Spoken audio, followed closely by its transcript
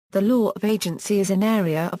The law of agency is an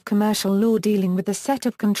area of commercial law dealing with a set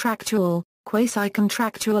of contractual,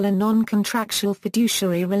 quasi-contractual and non-contractual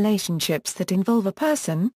fiduciary relationships that involve a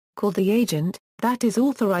person, called the agent, that is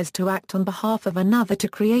authorized to act on behalf of another to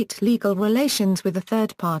create legal relations with a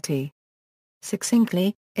third party.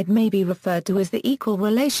 Succinctly, it may be referred to as the equal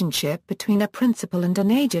relationship between a principal and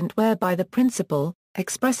an agent whereby the principal,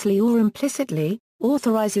 expressly or implicitly,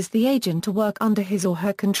 authorizes the agent to work under his or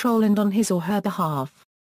her control and on his or her behalf.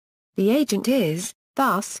 The agent is,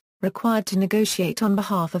 thus, required to negotiate on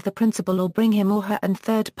behalf of the principal or bring him or her and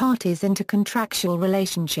third parties into contractual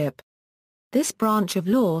relationship. This branch of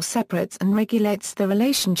law separates and regulates the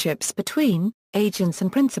relationships between agents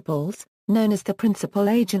and principals, known as the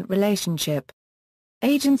principal-agent relationship.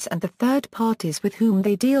 Agents and the third parties with whom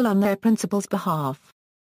they deal on their principal's behalf.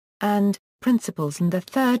 And principals and the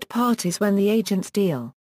third parties when the agents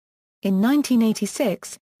deal. In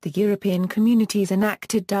 1986, the European Communities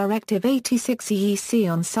enacted Directive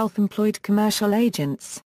 86/EEC on self-employed commercial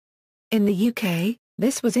agents. In the UK,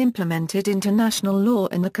 this was implemented into national law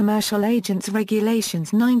in the Commercial Agents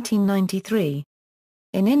Regulations 1993.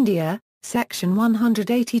 In India, Section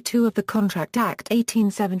 182 of the Contract Act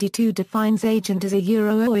 1872 defines agent as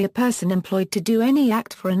a person employed to do any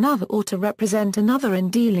act for another or to represent another in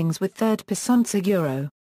dealings with third persons.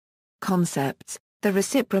 Concepts. The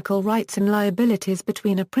reciprocal rights and liabilities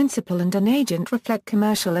between a principal and an agent reflect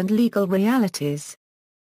commercial and legal realities.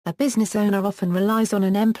 A business owner often relies on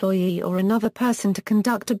an employee or another person to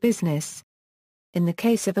conduct a business. In the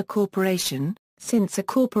case of a corporation, since a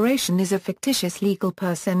corporation is a fictitious legal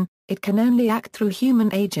person, it can only act through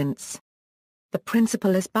human agents. The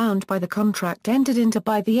principal is bound by the contract entered into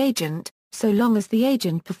by the agent, so long as the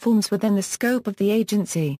agent performs within the scope of the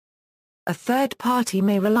agency. A third party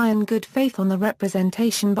may rely in good faith on the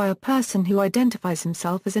representation by a person who identifies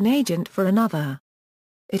himself as an agent for another.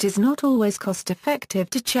 It is not always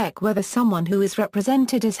cost-effective to check whether someone who is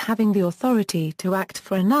represented as having the authority to act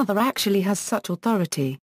for another actually has such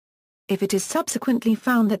authority. If it is subsequently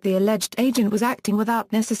found that the alleged agent was acting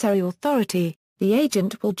without necessary authority, the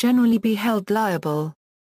agent will generally be held liable.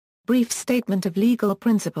 Brief statement of legal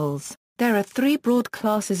principles. There are three broad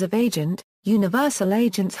classes of agent. Universal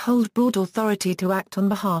agents hold broad authority to act on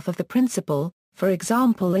behalf of the principal, for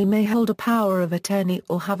example they may hold a power of attorney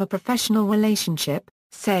or have a professional relationship,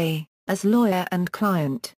 say, as lawyer and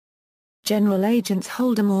client. General agents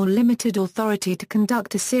hold a more limited authority to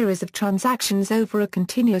conduct a series of transactions over a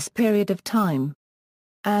continuous period of time.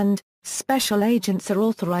 And, special agents are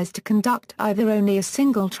authorized to conduct either only a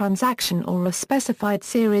single transaction or a specified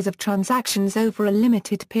series of transactions over a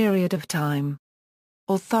limited period of time.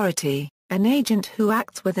 Authority. An agent who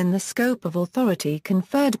acts within the scope of authority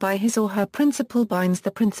conferred by his or her principal binds the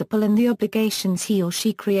principal in the obligations he or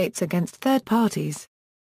she creates against third parties.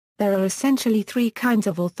 There are essentially three kinds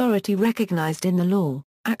of authority recognized in the law: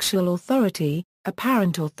 actual authority,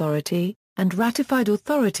 apparent authority, and ratified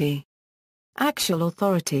authority. Actual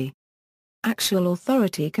authority. Actual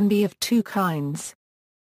authority can be of two kinds.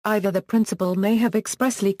 Either the principal may have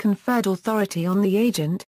expressly conferred authority on the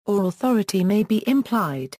agent, or authority may be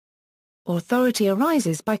implied. Authority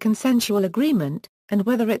arises by consensual agreement, and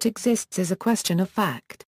whether it exists is a question of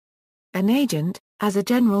fact. An agent, as a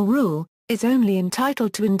general rule, is only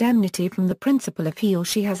entitled to indemnity from the principal if he or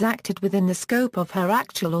she has acted within the scope of her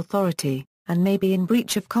actual authority, and may be in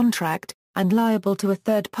breach of contract, and liable to a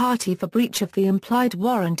third party for breach of the implied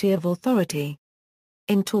warranty of authority.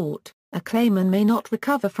 In tort, a claimant may not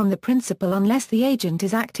recover from the principal unless the agent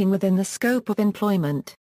is acting within the scope of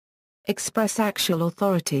employment. Express actual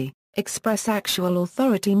authority. Express actual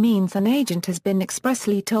authority means an agent has been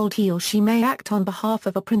expressly told he or she may act on behalf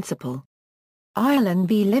of a principal. Ireland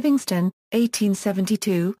v. Livingston,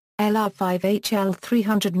 1872, LR 5HL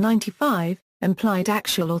 395, implied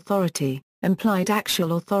actual authority. Implied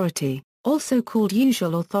actual authority, also called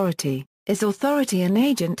usual authority, is authority an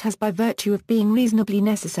agent has by virtue of being reasonably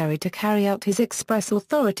necessary to carry out his express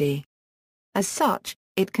authority. As such,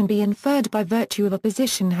 it can be inferred by virtue of a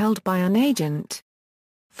position held by an agent.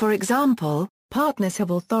 For example, partners have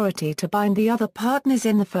authority to bind the other partners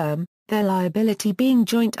in the firm, their liability being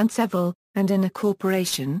joint and several, and in a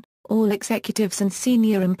corporation, all executives and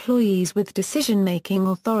senior employees with decision-making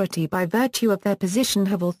authority by virtue of their position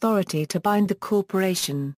have authority to bind the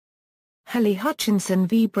corporation. Helly Hutchinson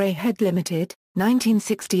v. Braehead Limited,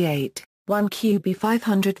 1968, 1 QB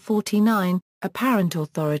 549, apparent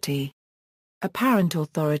authority. Apparent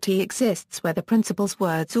authority exists where the principal's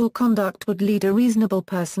words or conduct would lead a reasonable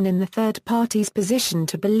person in the third party's position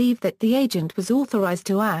to believe that the agent was authorized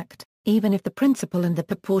to act, even if the principal and the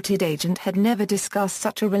purported agent had never discussed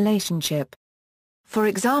such a relationship. For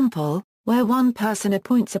example, where one person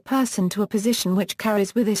appoints a person to a position which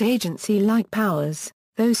carries with it agency-like powers,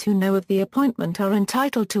 those who know of the appointment are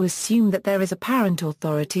entitled to assume that there is apparent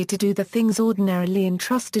authority to do the things ordinarily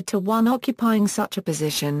entrusted to one occupying such a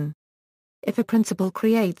position. If a principal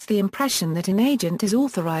creates the impression that an agent is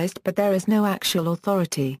authorized but there is no actual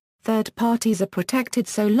authority, third parties are protected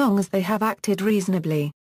so long as they have acted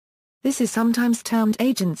reasonably. This is sometimes termed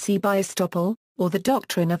agency by estoppel, or the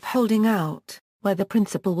doctrine of holding out, where the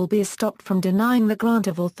principal will be stopped from denying the grant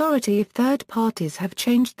of authority if third parties have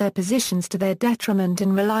changed their positions to their detriment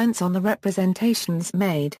in reliance on the representations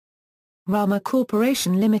made. Rama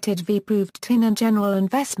Corporation Limited v. Proved Tin and General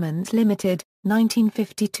Investments Limited,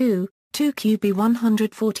 1952, 2 QB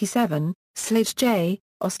 147, Slidge J,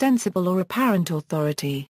 ostensible or apparent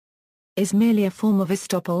authority is merely a form of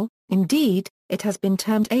estoppel. Indeed, it has been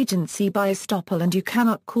termed agency by estoppel, and you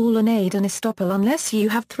cannot call an aid an estoppel unless you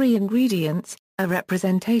have three ingredients: a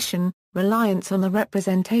representation, reliance on the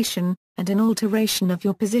representation, and an alteration of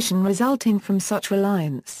your position resulting from such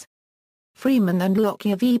reliance. Freeman and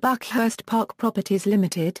Lockyer v. Buckhurst Park Properties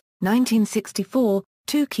Limited, 1964,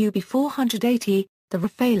 2 QB 480, the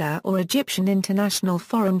Rafala or Egyptian International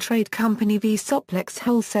Foreign Trade Company v. Soplex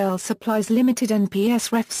Wholesale Supplies Limited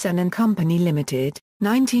NPS Refsen and Company Limited,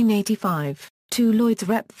 1985, 2 Lloyds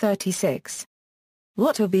Rep 36.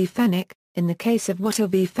 Watto v. Fenwick. In the case of Watto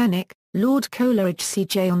v. Fenwick, Lord Coleridge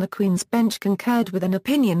CJ on the Queen's Bench concurred with an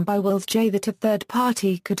opinion by Wills J. that a third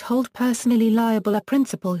party could hold personally liable a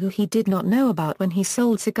principal who he did not know about when he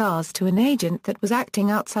sold cigars to an agent that was acting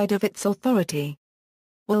outside of its authority.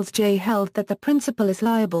 Wills J. held that the principal is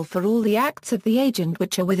liable for all the acts of the agent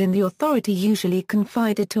which are within the authority usually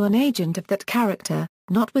confided to an agent of that character,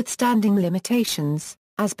 notwithstanding limitations,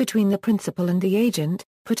 as between the principal and the agent,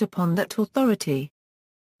 put upon that authority.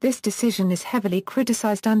 This decision is heavily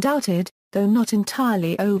criticized and doubted, though not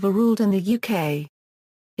entirely overruled in the UK.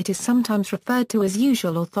 It is sometimes referred to as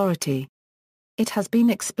usual authority. It has been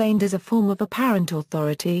explained as a form of apparent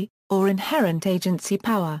authority, or inherent agency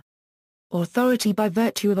power. Authority by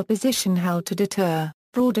virtue of a position held to deter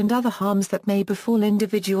fraud and other harms that may befall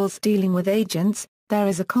individuals dealing with agents. There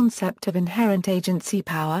is a concept of inherent agency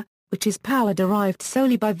power, which is power derived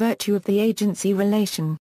solely by virtue of the agency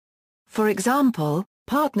relation. For example,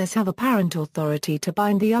 partners have apparent authority to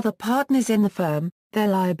bind the other partners in the firm, their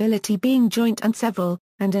liability being joint and several,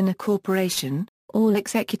 and in a corporation, all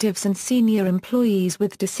executives and senior employees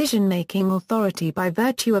with decision-making authority by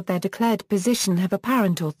virtue of their declared position have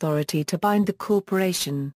apparent authority to bind the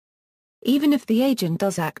corporation. Even if the agent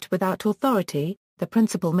does act without authority, the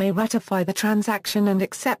principal may ratify the transaction and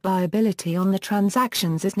accept liability on the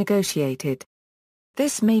transactions as negotiated.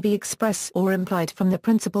 This may be express or implied from the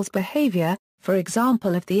principal's behavior. For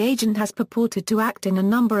example, if the agent has purported to act in a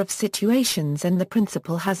number of situations and the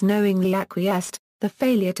principal has knowingly acquiesced, the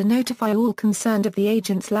failure to notify all concerned of the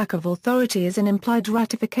agent's lack of authority is an implied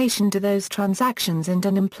ratification to those transactions and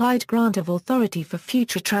an implied grant of authority for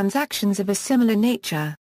future transactions of a similar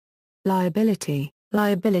nature. Liability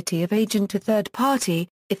of agent to third party.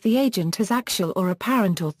 If the agent has actual or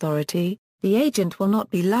apparent authority, the agent will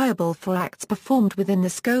not be liable for acts performed within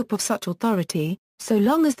the scope of such authority, so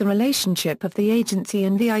long as the relationship of the agency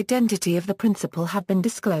and the identity of the principal have been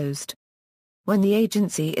disclosed. When the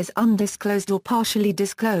agency is undisclosed or partially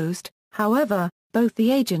disclosed, however, both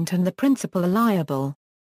the agent and the principal are liable.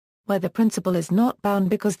 Where the principal is not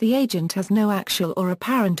bound because the agent has no actual or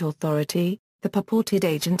apparent authority, the purported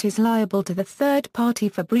agent is liable to the third party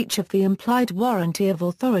for breach of the implied warranty of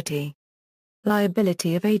authority.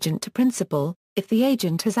 Liability of agent to principal. If the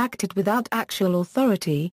agent has acted without actual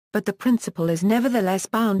authority, but the principal is nevertheless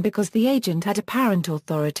bound because the agent had apparent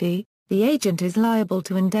authority, the agent is liable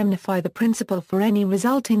to indemnify the principal for any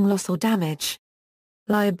resulting loss or damage.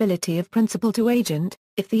 Liability of principal to agent.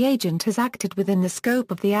 If the agent has acted within the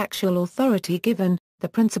scope of the actual authority given, the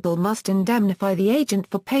principal must indemnify the agent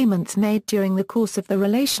for payments made during the course of the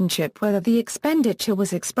relationship, whether the expenditure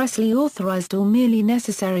was expressly authorized or merely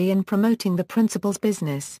necessary in promoting the principal's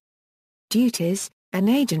business. Duties. An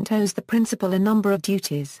agent owes the principal a number of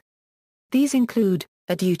duties. These include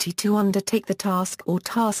a duty to undertake the task or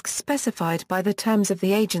tasks specified by the terms of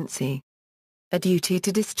the agency, a duty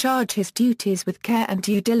to discharge his duties with care and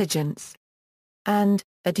due diligence, and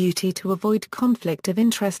a duty to avoid conflict of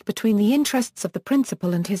interest between the interests of the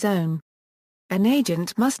principal and his own. An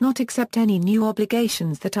agent must not accept any new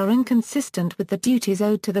obligations that are inconsistent with the duties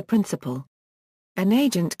owed to the principal. An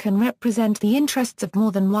agent can represent the interests of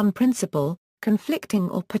more than one principal, conflicting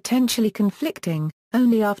or potentially conflicting,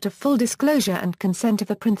 only after full disclosure and consent of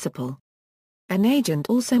the principal. An agent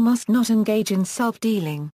also must not engage in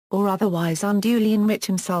self-dealing, or otherwise unduly enrich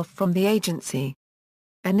himself from the agency.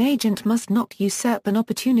 An agent must not usurp an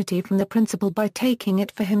opportunity from the principal by taking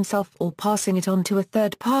it for himself or passing it on to a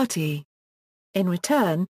third party. In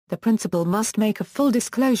return, the principal must make a full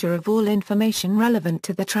disclosure of all information relevant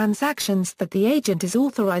to the transactions that the agent is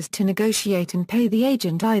authorized to negotiate and pay the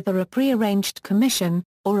agent either a prearranged commission,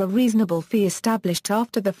 or a reasonable fee established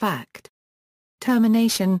after the fact.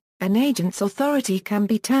 Termination: an agent's authority can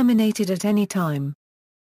be terminated at any time.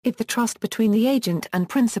 If the trust between the agent and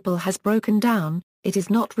principal has broken down, it is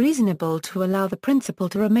not reasonable to allow the principal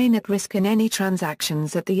to remain at risk in any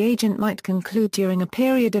transactions that the agent might conclude during a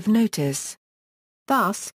period of notice.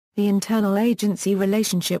 Thus, the internal agency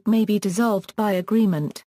relationship may be dissolved by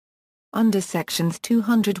agreement. Under Sections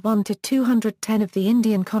 201 to 210 of the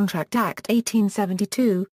Indian Contract Act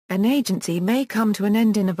 1872, an agency may come to an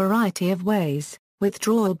end in a variety of ways.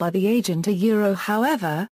 Withdrawal by the agent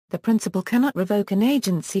however, the principal cannot revoke an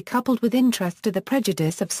agency coupled with interest to the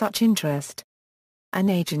prejudice of such interest. An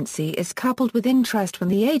agency is coupled with interest when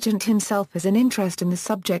the agent himself has an interest in the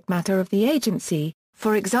subject matter of the agency,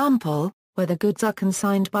 for example, where the goods are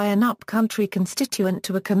consigned by an up-country constituent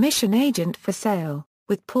to a commission agent for sale,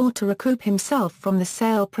 with poor to recoup himself from the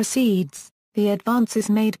sale proceeds, the advance is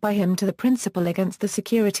made by him to the principal against the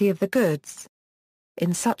security of the goods.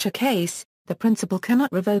 In such a case, the principal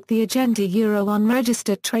cannot revoke the agente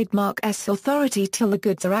unregistered trademark's authority till the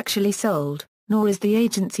goods are actually sold, nor is the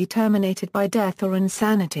agency terminated by death or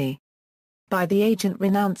insanity. By the agent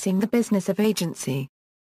renouncing the business of agency.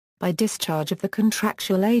 By discharge of the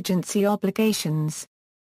contractual agency obligations.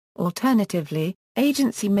 Alternatively,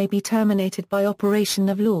 agency may be terminated by operation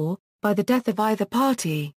of law, by the death of either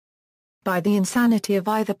party. By the insanity of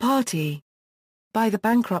either party. By the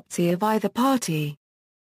bankruptcy of either party.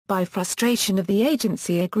 By frustration of the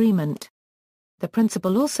agency agreement. The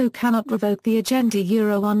principal also cannot revoke the agente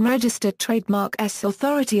unregistered trademark's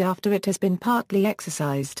authority after it has been partly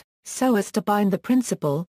exercised, so as to bind the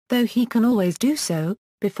principal, though he can always do so,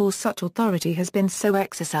 before such authority has been so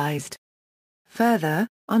exercised. Further,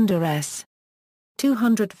 under S.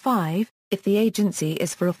 205, if the agency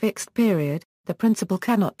is for a fixed period, the principal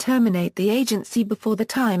cannot terminate the agency before the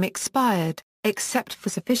time expired, except for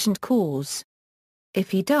sufficient cause.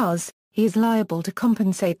 If he does, he is liable to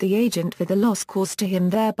compensate the agent for the loss caused to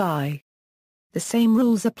him thereby. The same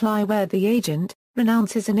rules apply where the agent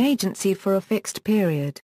renounces an agency for a fixed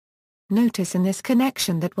period. Notice in this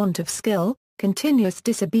connection that want of skill, continuous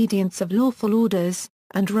disobedience of lawful orders,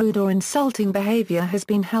 and rude or insulting behavior has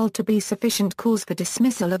been held to be sufficient cause for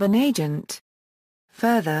dismissal of an agent.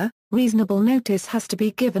 Further, reasonable notice has to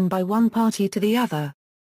be given by one party to the other.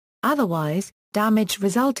 Otherwise, damage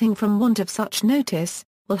resulting from want of such notice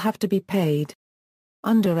will have to be paid.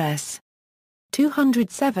 Under S.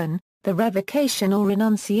 207, the revocation or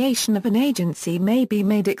renunciation of an agency may be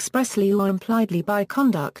made expressly or impliedly by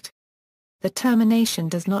conduct. The termination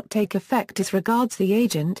does not take effect as regards the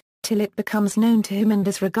agent, till it becomes known to him, and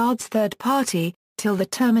as regards third party, till the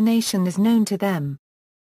termination is known to them.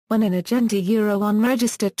 When an agente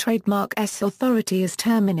unregistered trademark's authority is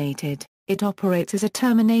terminated, it operates as a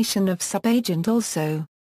termination of subagent also.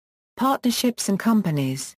 Partnerships and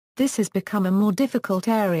companies. This has become a more difficult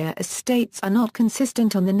area as states are not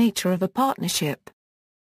consistent on the nature of a partnership.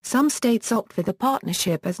 Some states opt for the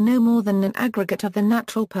partnership as no more than an aggregate of the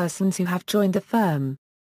natural persons who have joined the firm.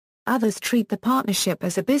 Others treat the partnership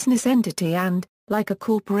as a business entity and, like a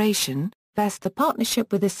corporation, vest the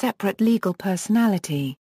partnership with a separate legal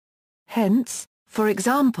personality. Hence, for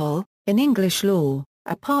example, in English law,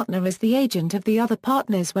 a partner is the agent of the other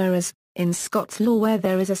partners, whereas, in Scots law where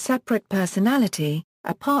there is a separate personality,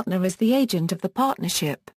 a partner is the agent of the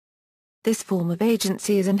partnership. This form of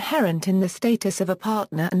agency is inherent in the status of a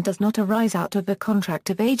partner and does not arise out of a contract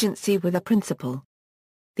of agency with a principal.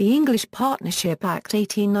 The English Partnership Act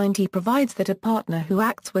 1890 provides that a partner who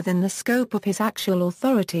acts within the scope of his actual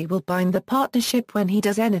authority will bind the partnership when he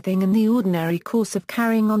does anything in the ordinary course of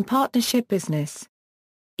carrying on partnership business.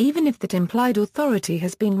 Even if that implied authority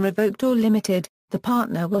has been revoked or limited, the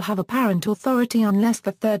partner will have apparent authority unless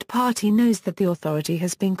the third party knows that the authority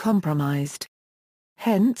has been compromised.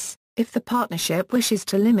 Hence, if the partnership wishes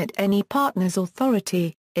to limit any partner's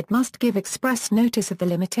authority, it must give express notice of the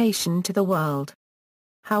limitation to the world.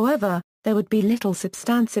 However, there would be little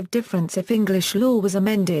substantive difference if English law was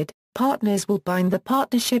amended. Partners will bind the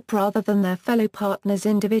partnership rather than their fellow partners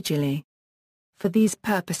individually. For these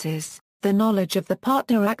purposes, the knowledge of the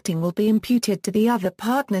partner acting will be imputed to the other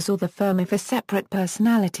partners or the firm if a separate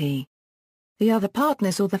personality. The other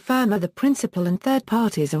partners or the firm are the principal, and third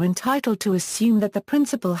parties are entitled to assume that the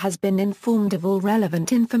principal has been informed of all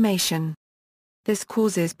relevant information. This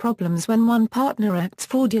causes problems when one partner acts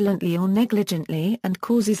fraudulently or negligently and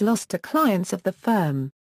causes loss to clients of the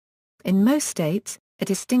firm. In most states, a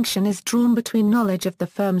distinction is drawn between knowledge of the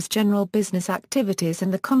firm's general business activities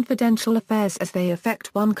and the confidential affairs as they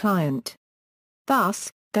affect one client.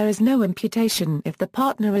 Thus, there is no imputation if the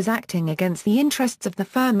partner is acting against the interests of the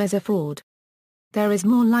firm as a fraud. There is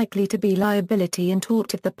more likely to be liability in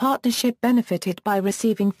tort if the partnership benefited by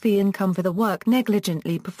receiving fee income for the work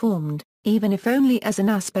negligently performed, even if only as an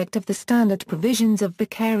aspect of the standard provisions of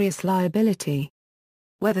vicarious liability.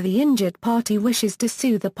 Whether the injured party wishes to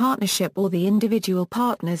sue the partnership or the individual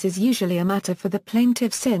partners is usually a matter for the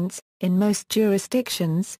plaintiff since, in most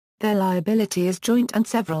jurisdictions, their liability is joint and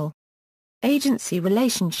several. Agency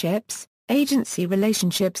relationships. Agency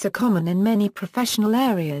relationships are common in many professional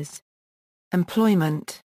areas.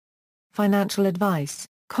 Employment, financial advice,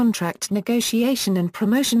 contract negotiation and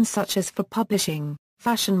promotion such as for publishing,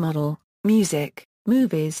 fashion model, music,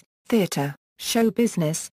 movies, theater, show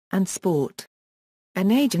business, and sport.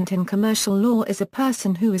 An agent in commercial law is a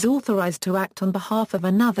person who is authorized to act on behalf of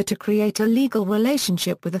another to create a legal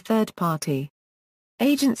relationship with a third party.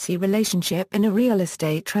 Agency relationship in a real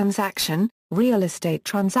estate transaction. Real estate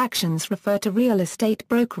transactions refer to real estate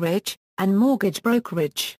brokerage, and mortgage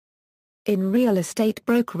brokerage. In real estate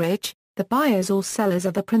brokerage, the buyers or sellers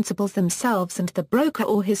are the principals themselves and the broker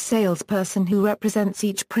or his salesperson who represents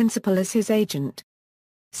each principal as his agent.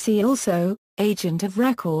 See also, agent of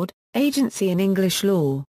record, agency in English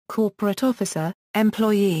law, corporate officer,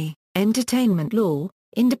 employee, entertainment law,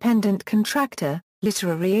 independent contractor,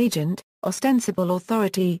 literary agent, ostensible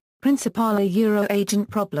authority, principale euro agent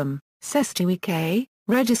problem, sestuike,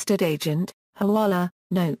 registered agent, hawala,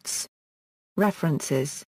 notes.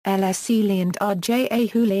 References. L.S. Seeley and R.J.A.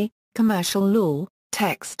 Hooley, Commercial Law,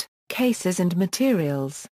 Text, Cases and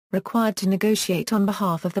Materials, required to negotiate on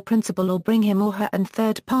behalf of the principal or bring him or her and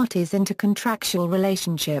third parties into contractual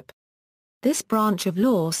relationship. This branch of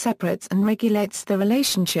law separates and regulates the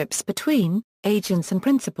relationships between agents and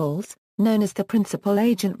principals, known as the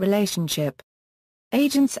principal-agent relationship.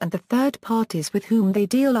 Agents and the third parties with whom they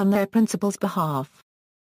deal on their principal's behalf.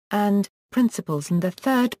 And principals and the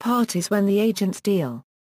third parties when the agents deal.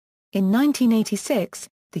 In 1986,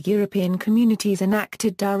 the European Communities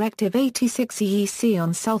enacted Directive 86/EEC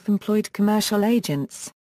on self-employed commercial agents.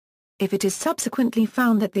 If it is subsequently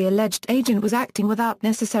found that the alleged agent was acting without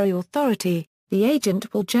necessary authority, the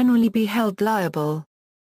agent will generally be held liable.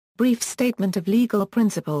 Brief statement of legal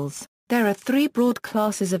principles. There are three broad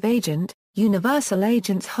classes of agent. Universal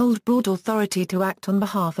agents hold broad authority to act on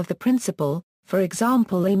behalf of the principal, for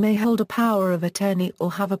example they may hold a power of attorney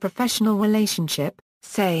or have a professional relationship,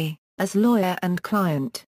 say, as lawyer and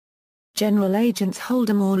client. General agents hold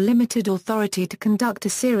a more limited authority to conduct a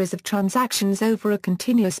series of transactions over a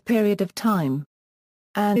continuous period of time.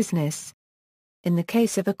 And business. In the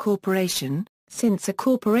case of a corporation, since a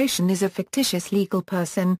corporation is a fictitious legal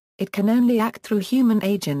person, it can only act through human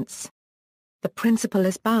agents. The principal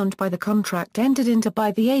is bound by the contract entered into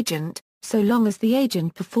by the agent, so long as the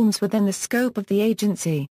agent performs within the scope of the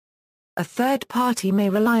agency. A third party may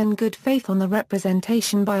rely in good faith on the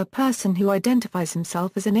representation by a person who identifies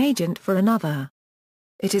himself as an agent for another.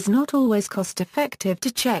 It is not always cost-effective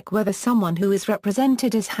to check whether someone who is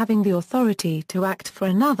represented as having the authority to act for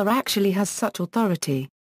another actually has such authority.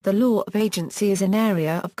 The law of agency is an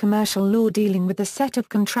area of commercial law dealing with a set of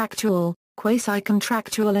contractual,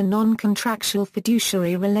 quasi-contractual and non-contractual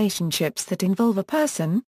fiduciary relationships that involve a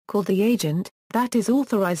person, called the agent, that is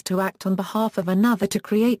authorized to act on behalf of another to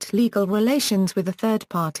create legal relations with a third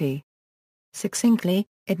party. Succinctly,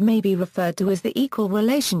 it may be referred to as the equal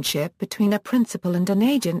relationship between a principal and an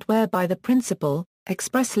agent whereby the principal,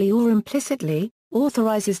 expressly or implicitly,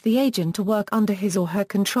 authorizes the agent to work under his or her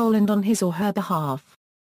control and on his or her behalf.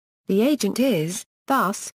 The agent is,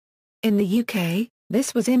 thus, in the UK,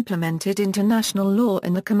 this was implemented into national law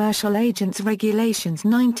in the Commercial Agents Regulations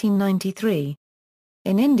 1993.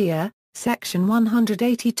 In India, Section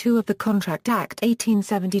 182 of the Contract Act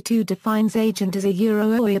 1872 defines agent as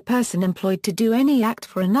a person employed to do any act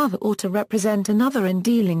for another or to represent another in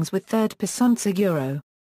dealings with third persons.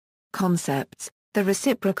 Concepts. The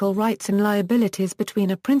reciprocal rights and liabilities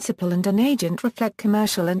between a principal and an agent reflect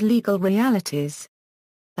commercial and legal realities.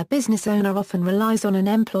 A business owner often relies on an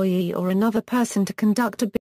employee or another person to conduct a